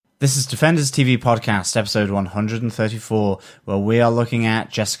This is Defenders TV Podcast, episode 134, where we are looking at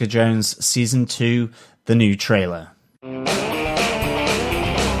Jessica Jones Season 2, the new trailer.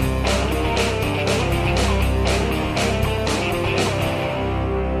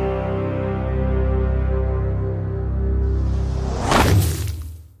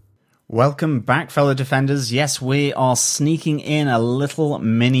 Welcome back, fellow Defenders. Yes, we are sneaking in a little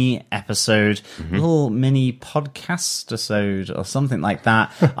mini episode, little mini podcast-isode or something like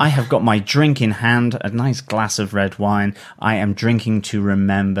that. I have got my drink in hand, a nice glass of red wine. I am drinking to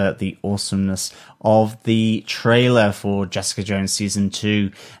remember the awesomeness of the trailer for Jessica Jones Season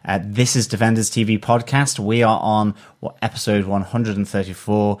 2. This is Defenders TV Podcast. We are on episode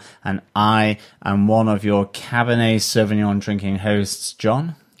 134, and I am one of your Cabernet Sauvignon drinking hosts,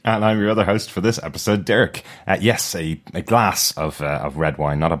 John. And I'm your other host for this episode, Derek. Yes, a glass of red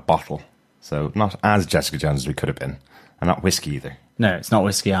wine, not a bottle. So not as Jessica Jones as we could have been. And not whiskey either. No, it's not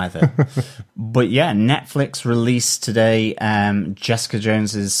whiskey either. But yeah, Netflix released today Jessica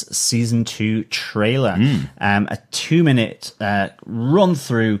Jones's Season 2 trailer. A 2-minute run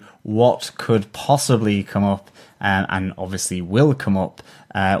through what could possibly come up and obviously will come up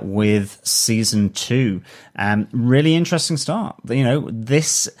with Season 2. Really interesting start. You know,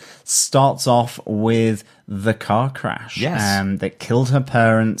 this starts off with the car crash that killed her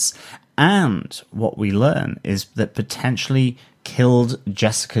parents. And what we learn is that potentially killed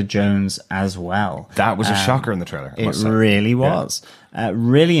Jessica Jones as well. That was a shocker in the trailer. It really was.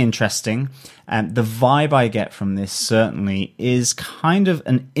 Really interesting. The vibe I get from this certainly is kind of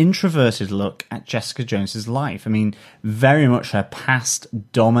an introverted look at Jessica Jones's life. I mean, very much her past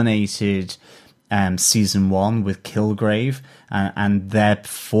dominated Season 1 with Kilgrave and their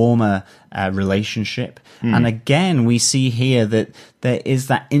former relationship. And again, we see here that there is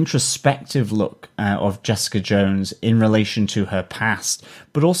that introspective look of Jessica Jones in relation to her past,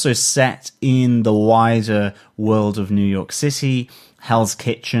 but also set in the wider world of New York City, Hell's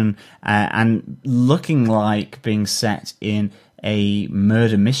Kitchen, and looking like being set in a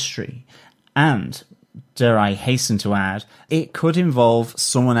murder mystery. And dare I hasten to add, it could involve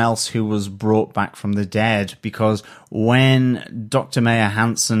someone else who was brought back from the dead, because when Dr. Maya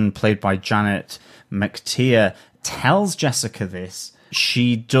Hansen, played by Janet McTeer, tells Jessica this,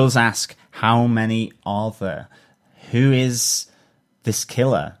 she does ask, how many are there? Who is this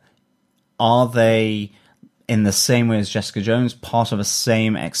killer? Are they, in the same way as Jessica Jones, part of a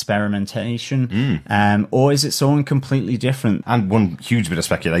same experimentation? Or is it someone completely different? And one huge bit of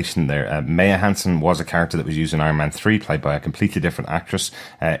speculation there. Maya Hansen was a character that was used in Iron Man 3, played by a completely different actress.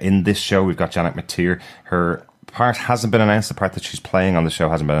 In this show, we've got Janet McTeer. Her part hasn't been announced. The part that she's playing on the show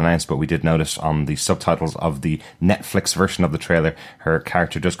hasn't been announced, but we did notice on the subtitles of the Netflix version of the trailer, her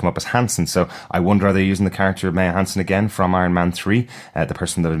character does come up as Hansen. So I wonder, are they using the character of Maya Hansen again from Iron Man 3, the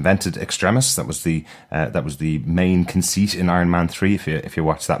person that invented Extremis? That was the main conceit in Iron Man 3. If you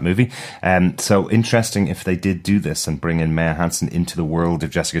watch that movie, so interesting if they did do this and bring in Maya Hansen into the world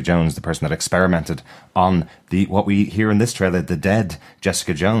of Jessica Jones, the person that experimented on what we hear in this trailer, the dead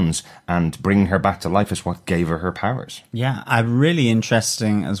Jessica Jones, and bringing her back to life is what gave her powers. Yeah, really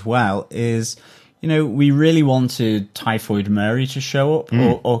interesting as well is, you know, we really wanted Typhoid Mary to show up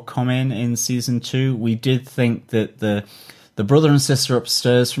or come in Season 2. We did think that the brother and sister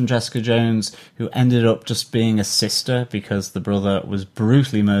upstairs from Jessica Jones, who ended up just being a sister because the brother was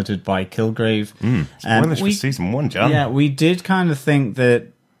brutally murdered by Kilgrave. Spoilers for Season 1, John. Yeah, we did kind of think that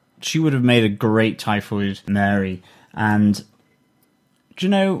she would have made a great Typhoid Mary. And, do you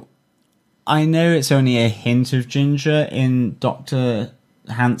know, I know it's only a hint of ginger in Dr.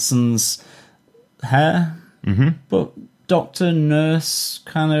 Hansen's hair, but Dr. Nurse,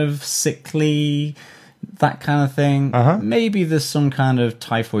 kind of sickly, that kind of thing. Maybe there's some kind of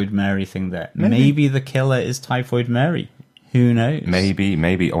Typhoid Mary thing there. Maybe the killer is Typhoid Mary. Who knows?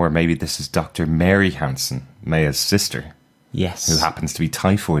 Maybe, or maybe this is Dr. Mary Hansen, Maya's sister. Yes. Who happens to be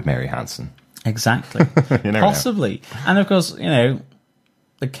Typhoid Mary Hansen. Exactly. Possibly. And of course, you know,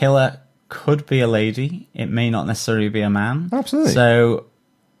 the killer could be a lady. It may not necessarily be a man. Absolutely. So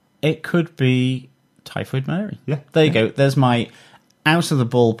it could be Typhoid Mary. Yeah. There you go. There's my out of the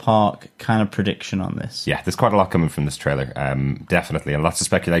ballpark kind of prediction on this. Yeah, there's quite a lot coming from this trailer, definitely, and lots of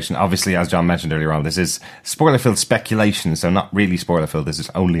speculation. Obviously, as John mentioned earlier on, this is spoiler-filled speculation, so not really spoiler-filled. This is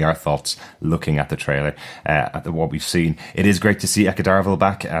only our thoughts looking at the trailer, at what we've seen. It is great to see Eka Darville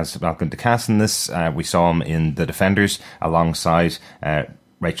back as Malcolm DeCass in this. We saw him in The Defenders alongside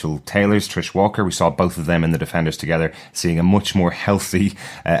Rachel Taylor's Trish Walker. We saw both of them in The Defenders together, seeing a much more healthy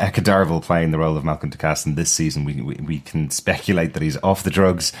Eka Darville playing the role of Malcolm Ducasse this season. We can speculate that he's off the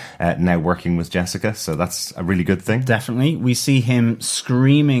drugs now, working with Jessica, so that's a really good thing. Definitely. We see him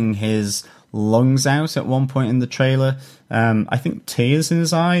screaming his lungs out at one point in the trailer. I think tears in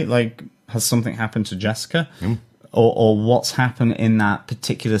his eye, like, has something happened to Jessica? Or what's happened in that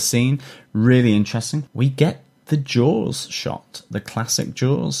particular scene. Really interesting. We get the Jaws shot, the classic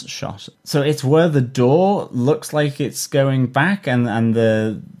Jaws shot. So it's where the door looks like it's going back, and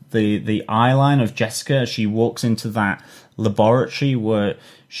the eye line of Jessica as she walks into that laboratory where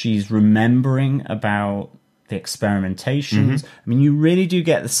she's remembering about the experimentations. I mean, you really do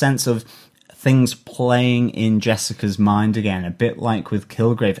get the sense of things playing in Jessica's mind again, a bit like with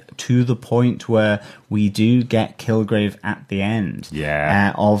Kilgrave, to the point where we do get Kilgrave at the end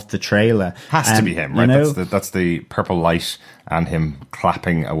of the trailer. Has to be him, right? That's the purple light and him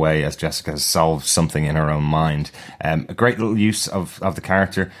clapping away as Jessica has solved something in her own mind. A great little use of the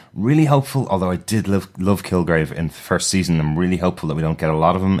character. Really hopeful, although I did love Kilgrave in the first season. I'm really hopeful that we don't get a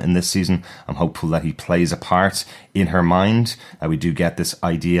lot of him in this season. I'm hopeful that he plays a part in her mind. We do get this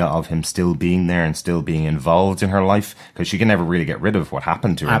idea of him still being there and still being involved in her life, because she can never really get rid of what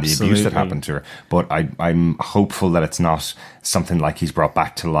happened to her, and the abuse that happened to her. But I'm hopeful that it's not something like he's brought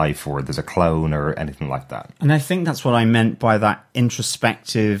back to life or there's a clone or anything like that. And I think that's what I meant by that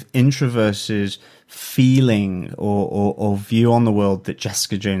introspective, introverted feeling or view on the world that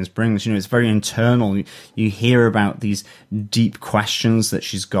Jessica Jones brings. You know, it's very internal. You hear about these deep questions that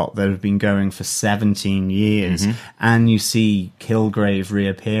she's got that have been going for 17 years, and you see Kilgrave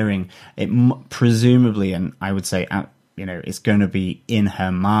reappearing. It presumably, and I would say, you know, it's going to be in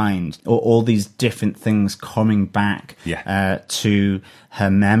her mind, or all these different things coming back to her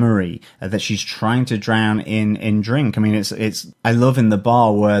memory that she's trying to drown in drink. I mean, it's. I love in the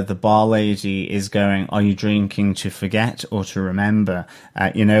bar where the bar lady is going, "Are you drinking to forget or to remember?"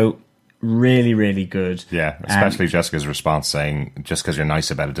 You know. Really, really good. Yeah, especially Jessica's response saying, just because you're nice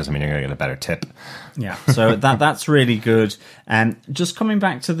about it doesn't mean you're going to get a better tip. Yeah, so that's really good. And just coming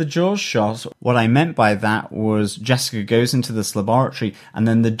back to the Jaws shot, what I meant by that was Jessica goes into this laboratory and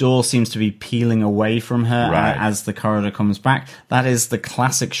then the door seems to be peeling away from her as the corridor comes back. That is the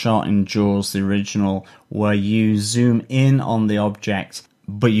classic shot in Jaws, the original, where you zoom in on the object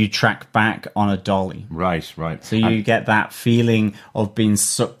but you track back on a dolly. Right. So you get that feeling of being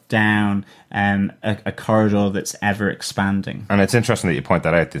sucked down a corridor that's ever expanding. And it's interesting that you point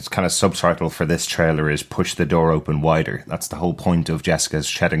that out. This kind of subtitle for this trailer is "Push the Door Open Wider." That's the whole point of Jessica's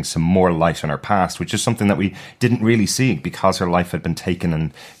shedding some more light on her past, which is something that we didn't really see because her life had been taken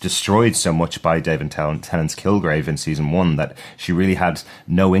and destroyed so much by David Tennant's Kilgrave in season 1 that she really had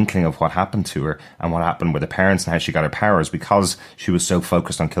no inkling of what happened to her and what happened with her parents and how she got her powers because she was so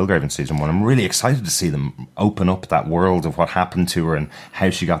focused on Kilgrave in season 1. I'm really excited to see them open up that world of what happened to her and how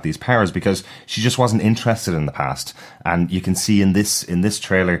she got these powers, because she just wasn't interested in the past. And you can see in this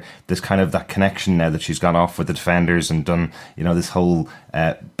trailer there's kind of that connection now that she's gone off with the Defenders and done, you know, this whole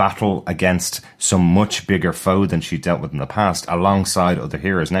battle against some much bigger foe than she dealt with in the past alongside other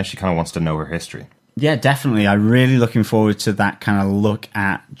heroes. Now she kind of wants to know her history. Yeah, definitely. I'm really looking forward to that kind of look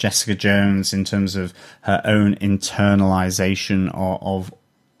at Jessica Jones in terms of her own internalization of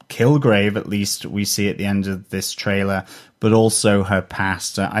Kilgrave, at least we see at the end of this trailer, but also her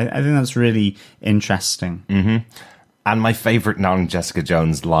past. I think that's really interesting. Mm-hmm. And my favourite non-Jessica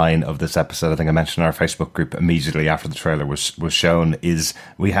Jones line of this episode, I think I mentioned in our Facebook group immediately after the trailer was shown, is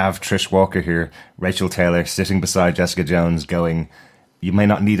we have Trish Walker here, Rachel Taylor, sitting beside Jessica Jones going, "You may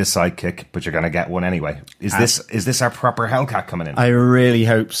not need a sidekick, but you're going to get one anyway." Is this our proper Hellcat coming in? I really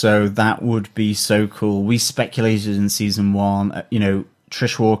hope so. That would be so cool. We speculated in season 1, you know,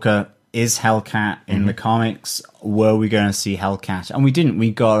 Trish Walker is Hellcat in the comics. Were we going to see Hellcat? And we didn't.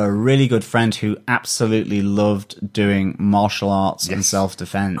 We got a really good friend who absolutely loved doing martial arts and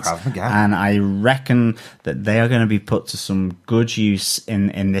self-defense. And I reckon that they are going to be put to some good use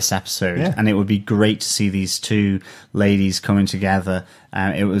in this episode. Yeah. And it would be great to see these two ladies coming together.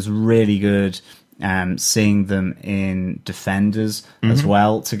 It was really good. Seeing them in Defenders as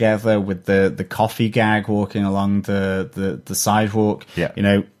well together with the coffee gag walking along the sidewalk. Yeah. You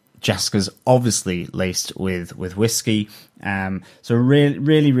know, Jessica's obviously laced with whiskey. So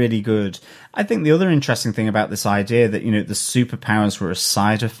really, really good. I think the other interesting thing about this idea that, you know, the superpowers were a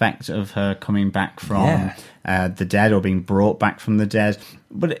side effect of her coming back from the dead or being brought back from the dead.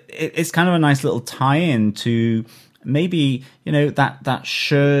 But it's kind of a nice little tie-in to maybe, you know, that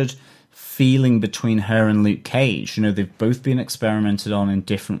shared feeling between her and Luke Cage. You know, they've both been experimented on in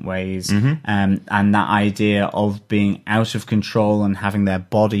different ways, and that idea of being out of control and having their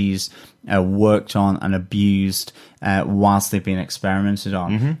bodies worked on and abused whilst they've been experimented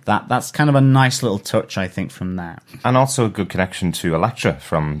on. That's kind of a nice little touch, I think, from that. And also a good connection to Elektra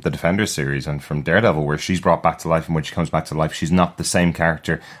from the Defenders series and from Daredevil, where she's brought back to life, and when she comes back to life, she's not the same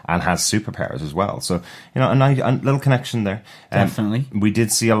character and has superpowers as well. So, you know, a nice a little connection there. Definitely. We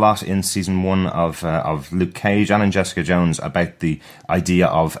did see a lot in season 1 of Luke Cage and in Jessica Jones about the idea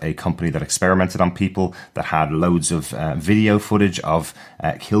of a company that experimented on people, that had loads of video footage of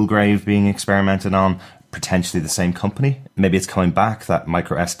Kilgrave being experimented on, potentially the same company. Maybe it's coming back, that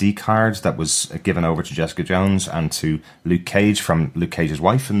micro SD card that was given over to Jessica Jones and to Luke Cage from Luke Cage's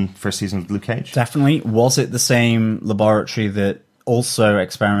wife in first season of Luke Cage. Definitely. Was it the same laboratory that also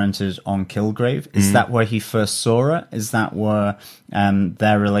experimented on Kilgrave? Is that where he first saw her? Is that where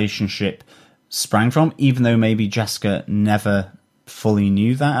their relationship sprang from? Even though maybe Jessica never fully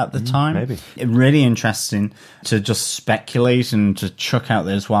knew that at the time. Maybe. Really interesting to just speculate and to chuck out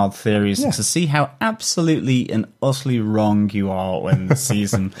those wild theories and to see how absolutely and utterly wrong you are when the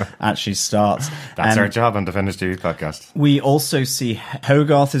season actually starts. That's our job on Defenders TV podcast. We also see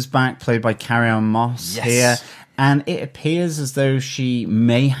Hogarth is back, played by Carrie-Anne Moss here. And it appears as though she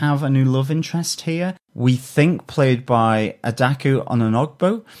may have a new love interest here. We think played by Adaku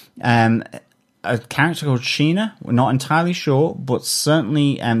Ononogbo. A character called Sheena. We're not entirely sure, but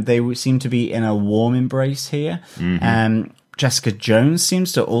certainly they seem to be in a warm embrace here. Jessica Jones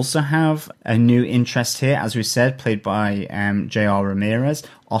seems to also have a new interest here, as we said, played by J.R. Ramirez.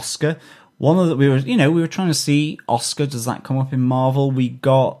 Oscar. One of the, we were trying to see Oscar. Does that come up in Marvel? We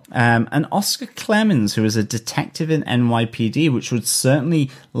got an Oscar Clemens, who is a detective in NYPD, which would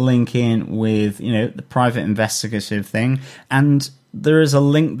certainly link in with, you know, the private investigative thing. And there is a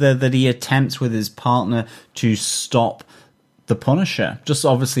link there that he attempts with his partner to stop the Punisher. Just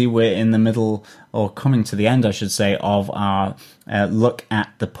obviously we're in the middle, or coming to the end, I should say, of our look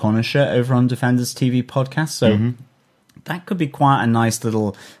at the Punisher over on Defenders TV podcast. So that could be quite a nice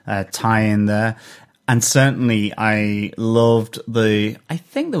little tie-in there. And certainly I loved I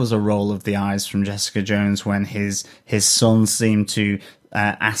think there was a roll of the eyes from Jessica Jones when his son seemed to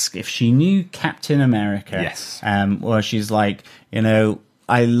ask if she knew Captain America. Yes. Where she's like, you know,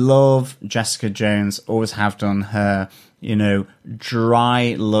 I love Jessica Jones, always have done her, you know,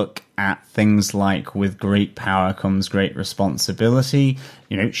 dry look at things like with great power comes great responsibility.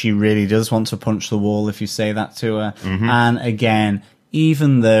 You know, she really does want to punch the wall if you say that to her. And again,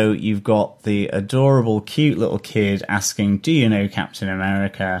 even though you've got the adorable, cute little kid asking, do you know Captain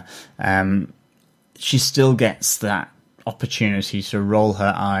America? She still gets that opportunity to roll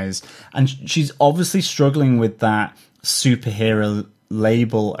her eyes. And she's obviously struggling with that superhero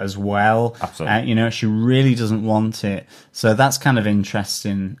label as well. Absolutely. You know, she really doesn't want it. So that's kind of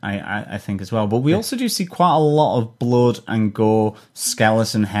interesting, I think, as well. But we also do see quite a lot of blood and gore,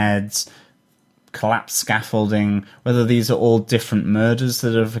 skeleton heads, collapsed scaffolding. Whether these are all different murders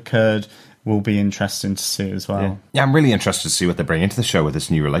that have occurred will be interesting to see as well. Yeah, I'm really interested to see what they bring into the show with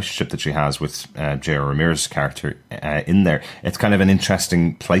this new relationship that she has with J.R. Ramirez's character in there. It's kind of an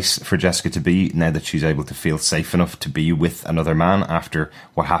interesting place for Jessica to be now that she's able to feel safe enough to be with another man after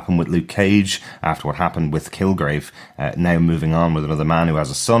what happened with Luke Cage, after what happened with Kilgrave, now moving on with another man who has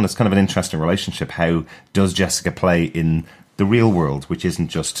a son. It's kind of an interesting relationship. How does Jessica play in the real world, which isn't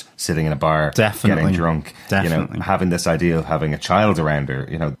just sitting in a bar getting drunk? You know, having this idea of having a child around her.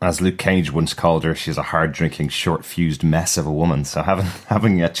 You know, as Luke Cage once called her, she's a hard drinking, short fused mess of a woman. So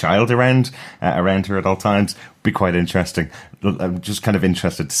having a child around her at all times would be quite interesting. I'm just kind of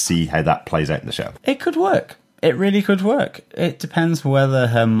interested to see how that plays out in the show. It could work. It really could work. It depends whether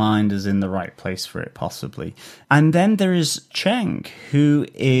her mind is in the right place for it, possibly. And then there is Cheng, who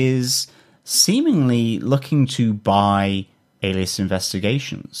is seemingly looking to buy Alias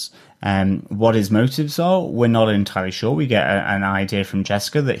Investigations. What his motives are, we're not entirely sure. We get an idea from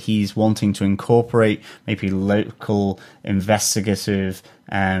Jessica that he's wanting to incorporate maybe local investigative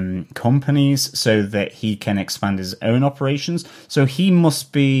companies so that he can expand his own operations. So he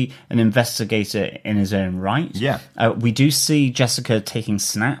must be an investigator in his own right. Yeah. We do see Jessica taking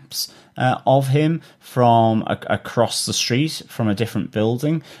snaps of him from across the street from a different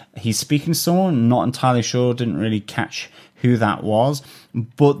building. He's speaking to someone, not entirely sure, didn't really catch who that was.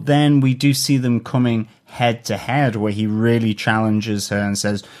 But then we do see them coming head to head where he really challenges her and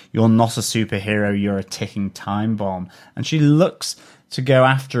says, you're not a superhero, you're a ticking time bomb. And she looks to go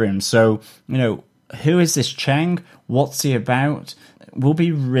after him. So, you know, who is this Cheng? What's he about? will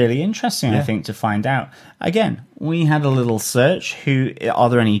be really interesting, I think, to find out. Again, we had a little search. Are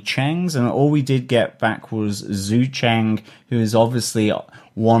there any Changs? And all we did get back was Zhu Cheng, who is obviously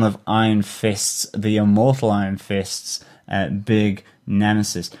one of Iron Fist's, the immortal Iron Fist's, big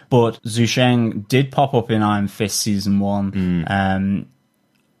nemesis. But Zhu Cheng did pop up in Iron Fist Season 1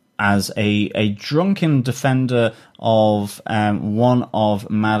 as a drunken defender of one of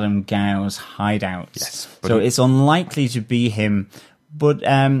Madame Gao's hideouts. Yes, so it's unlikely to be him, but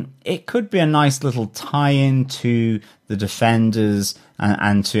it could be a nice little tie-in to the Defenders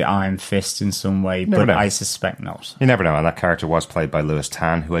and to Iron Fist in some way, but I suspect not. You never know, and that character was played by Louis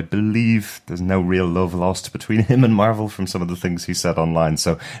Tan, who I believe there's no real love lost between him and Marvel from some of the things he said online.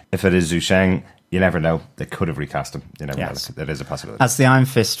 So if it is Zhu Cheng, you never know. They could have recast him. You never know. That is a possibility. As the Iron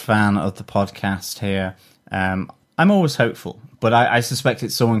Fist fan of the podcast here, I'm always hopeful, but I suspect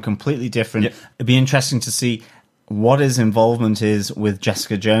it's someone completely different. Yep. It'd be interesting to see what his involvement is with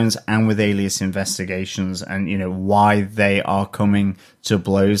Jessica Jones and with Alias Investigations, and why they are coming to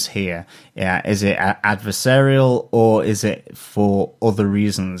blows here. Is it adversarial, or is it for other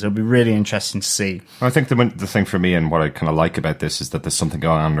reasons? It'll be really interesting to see. I think the thing for me, and what I kind of like about this, is that there's something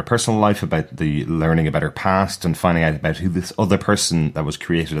going on in her personal life, about the learning about her past and finding out about who this other person that was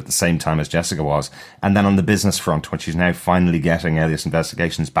created at the same time as Jessica was. And then on the business front, when she's now finally getting Alias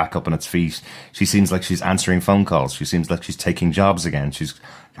Investigations back up on its feet, she seems like she's answering phone calls. She seems like she's taking jobs again.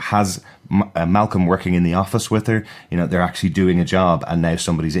 Has Malcolm working in the office with her. They're actually doing a job, and now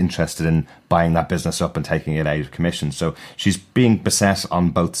somebody's interested in buying that business up and taking it out of commission. So she's being beset on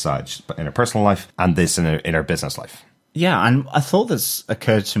both sides, in her personal life and this in her business life. Yeah, and a thought that's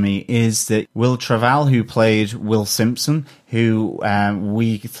occurred to me is that Will Travel, who played Will Simpson, who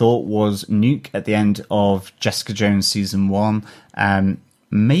we thought was Nuke at the end of Jessica Jones Season 1,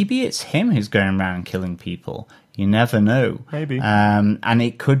 maybe it's him who's going around killing people. You never know. Maybe. And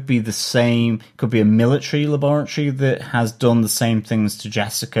it could be the same, could be a military laboratory that has done the same things to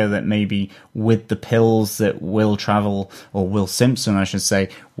Jessica, that maybe with the pills that Will Simpson, I should say,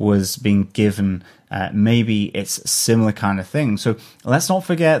 was being given, maybe it's a similar kind of thing. So let's not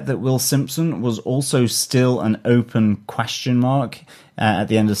forget that Will Simpson was also still an open question mark at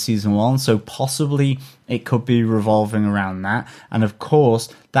the end of Season 1, so possibly it could be revolving around that. And of course,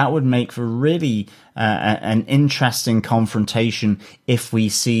 that would make for really an interesting confrontation if we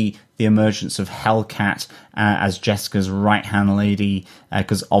see the emergence of Hellcat as Jessica's right-hand lady,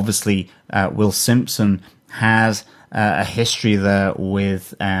 because obviously Will Simpson has a history there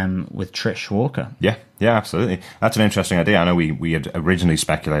with Trish Walker. Yeah, absolutely. That's an interesting idea. I know we had originally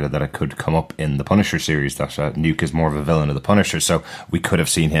speculated that it could come up in the Punisher series, that Nuke is more of a villain of the Punisher, so we could have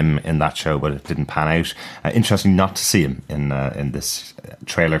seen him in that show, but it didn't pan out. Interesting not to see him in this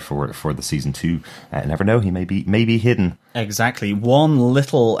trailer for the Season 2. Never know, he may be hidden. Exactly. One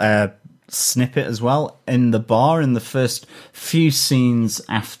little snippet as well, in the bar in the first few scenes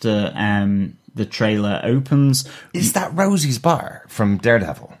after the trailer opens. Is that Rosie's bar from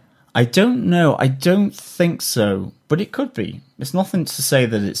Daredevil? I don't know. I don't think so, but it could be. It's nothing to say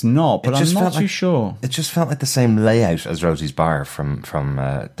that it's not, but I'm not too sure. It just felt like the same layout as Rosie's bar from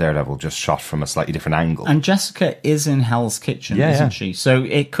Daredevil, just shot from a slightly different angle. And Jessica is in Hell's Kitchen, isn't she? So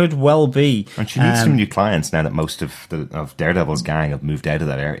it could well be. And she needs some new clients now that most of Daredevil's gang have moved out of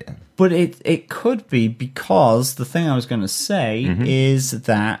that area. But it could be, because the thing I was going to say is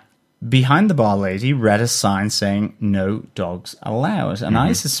that behind the bar lady read a sign saying "No dogs allowed," and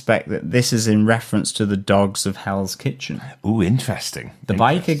I suspect that this is in reference to the dogs of Hell's Kitchen. Ooh, interesting. The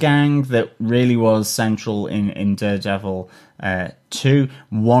biker gang that really was central in Daredevil 2,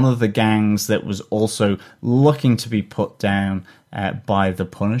 one of the gangs that was also looking to be put down by the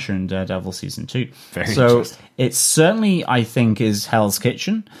Punisher in Daredevil Season 2. So it certainly, I think, is Hell's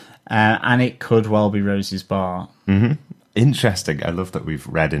Kitchen, and it could well be Rosie's bar. Mm-hmm. Interesting. I love that we've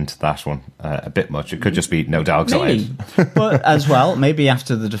read into that one a bit much. It could just be no dogs allowed. But as well, maybe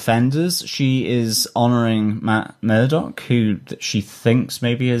after the Defenders, she is honouring Matt Murdock, who she thinks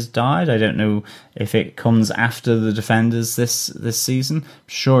maybe has died. I don't know if it comes after the Defenders this season. I'm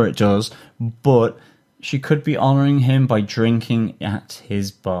sure it does. But she could be honouring him by drinking at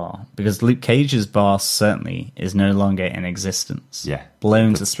his bar, because Luke Cage's bar certainly is no longer in existence. Yeah.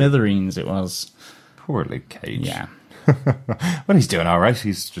 Blown to smithereens it was. Poor Luke Cage. Yeah. Well, he's doing all right.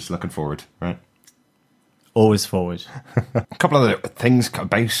 He's just looking forward, right? Always forward. A couple of other things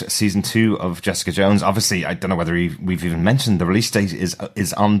about Season 2 of Jessica Jones. Obviously, I don't know whether we've even mentioned the release date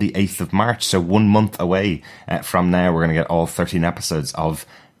is on the 8th of March, so 1 month away from now. We're going to get all 13 episodes of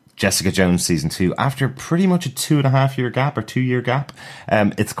Jessica Jones Season 2 after pretty much a 2.5-year gap or 2-year gap.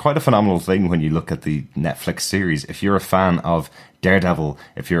 It's quite a phenomenal thing when you look at the Netflix series. If you're a fan of Daredevil,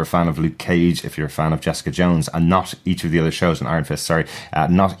 if you're a fan of Luke Cage, if you're a fan of Jessica Jones, and not each of the other shows, and Iron Fist,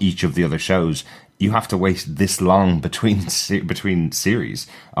 not each of the other shows, you have to wait this long between series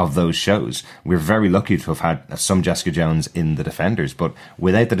of those shows. We're very lucky to have had some Jessica Jones in The Defenders, but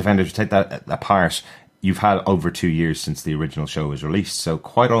without The Defenders, take that apart, you've had over 2 years since the original show was released. So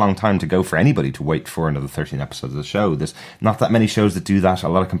quite a long time to go for anybody to wait for another 13 episodes of the show. There's not that many shows that do that. A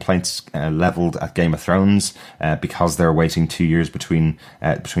lot of complaints leveled at Game of Thrones because they're waiting 2 years between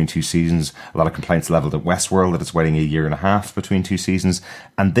 2 seasons. A lot of complaints leveled at Westworld that it's waiting 1.5 years between 2 seasons.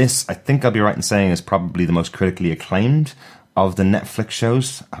 And this, I think I'll be right in saying, is probably the most critically acclaimed of the Netflix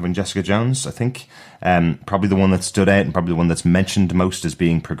shows, having Jessica Jones, I think. Probably the one that stood out and probably the one that's mentioned most as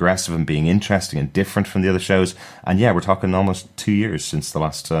being progressive and being interesting and different from the other shows. And yeah, we're talking almost 2 years since the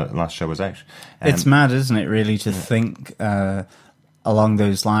last show was out. It's mad, isn't it, really, to think along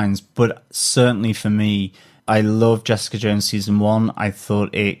those lines. But certainly for me, I love Jessica Jones Season 1. I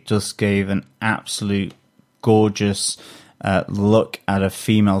thought it just gave an absolute gorgeous look at a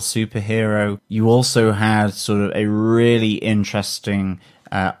female superhero. You also had sort of a really interesting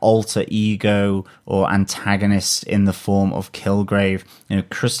alter ego or antagonist in the form of Kilgrave. You know,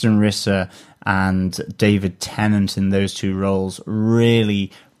 Kristen Ritter and David Tennant in those two roles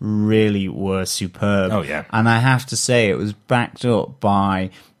really were superb. Oh, yeah. And I have to say, it was backed up by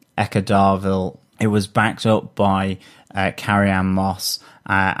Eka Darville. It was backed up by Carrie-Anne Moss,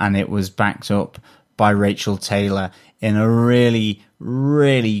 and it was backed up by Rachel Taylor in a really,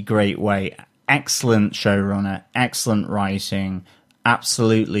 really great way. Excellent showrunner, excellent writing.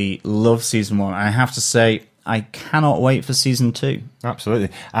 Absolutely love Season 1. I have to say, I cannot wait for Season 2. Absolutely.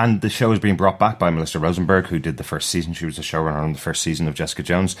 And the show is being brought back by Melissa Rosenberg, who did the first season. She was the showrunner on the first season of Jessica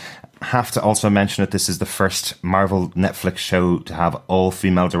Jones. Have to also mention that this is the first Marvel Netflix show to have all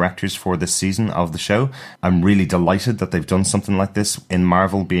female directors for this season of the show. I'm really delighted that they've done something like this in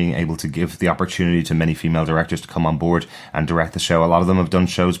Marvel, being able to give the opportunity to many female directors to come on board and direct the show. A lot of them have done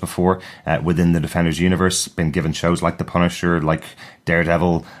shows before within the Defenders universe, been given shows like The Punisher, like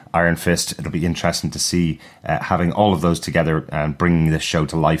Daredevil, Iron Fist. It'll be interesting to see having all of those together and bringing this show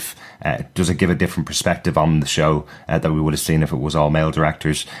to life. Does it give a different perspective on the show that we would have seen if it was all male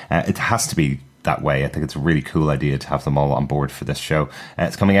directors? It has to be that way. I think it's a really cool idea to have them all on board for this show.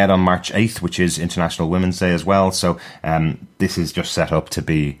 It's coming out on March 8th, which is International Women's Day as well. So this is just set up to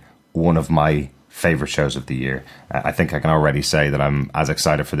be one of my favourite shows of the year. I think I can already say that I'm as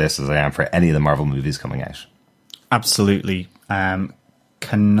excited for this as I am for any of the Marvel movies coming out. Absolutely.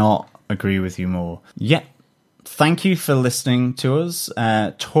 Cannot agree with you more. Yeah. Thank you for listening to us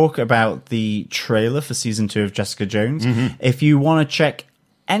talk about the trailer for Season 2 of Jessica Jones. Mm-hmm. If you want to check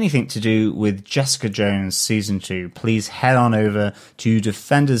anything to do with Jessica Jones Season 2, please head on over to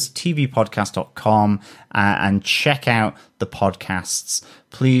defenderstvpodcast.com and check out the podcasts.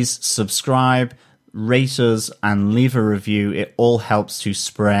 Please subscribe, rate us, and leave a review. It all helps to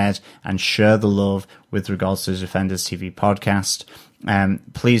spread and share the love with regards to the Defenders TV podcast.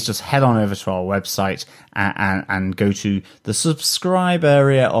 Please just head on over to our website and go to the subscribe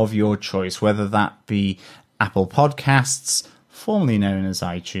area of your choice, whether that be Apple Podcasts, formerly known as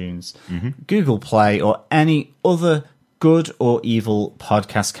iTunes, Google Play, or any other good or evil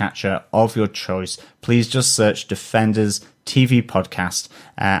podcast catcher of your choice. Please just search Defenders TV Podcast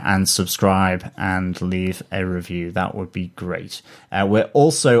and subscribe and leave a review. That would be great. We're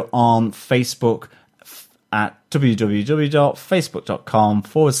also on Facebook at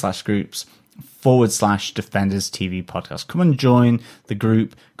www.facebook.com/groups/Defenders TV Podcast. Come and join the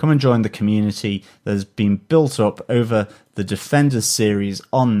group. Come and join the community that has been built up over the Defenders series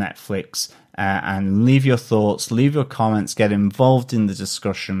on Netflix. And leave your thoughts, leave your comments, get involved in the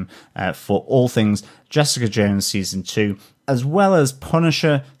discussion for all things Jessica Jones Season 2, as well as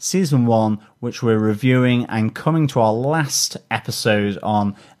Punisher Season 1, which we're reviewing and coming to our last episode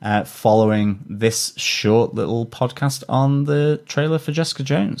on following this short little podcast on the trailer for Jessica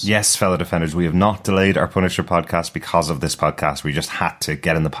Jones. Yes, fellow Defenders, we have not delayed our Punisher podcast because of this podcast. We just had to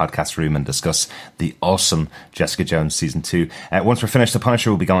get in the podcast room and discuss the awesome Jessica Jones Season 2. Once we're finished the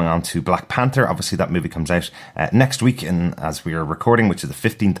Punisher, we'll be going on to Black Panther. Obviously, that movie comes out next week, and as we are recording, which is the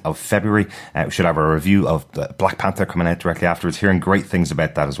 15th of February, we should have a review of Black Panther coming out directly afterwards. Hearing great things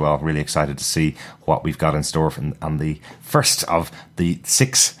about that as well. Really excited to see what we've got in store on the first of the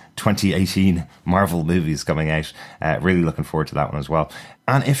 6 2018 Marvel movies coming out. Really looking forward to that one as well.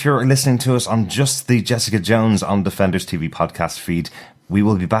 And if you're listening to us on just the Jessica Jones on Defenders TV podcast feed, we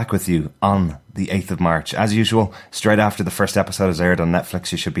will be back with you on the 8th of March. As usual, straight after the first episode is aired on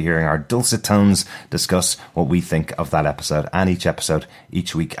Netflix, you should be hearing our dulcet tones discuss what we think of that episode and each episode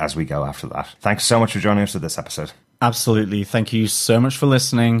each week as we go after that. Thanks so much for joining us for this episode. Absolutely. Thank you so much for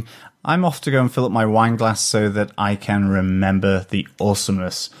listening. I'm off to go and fill up my wine glass so that I can remember the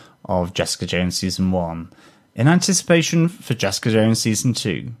awesomeness of Jessica Jones Season 1 in anticipation for Jessica Jones Season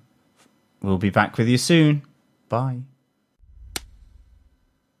 2. We'll be back with you soon. Bye.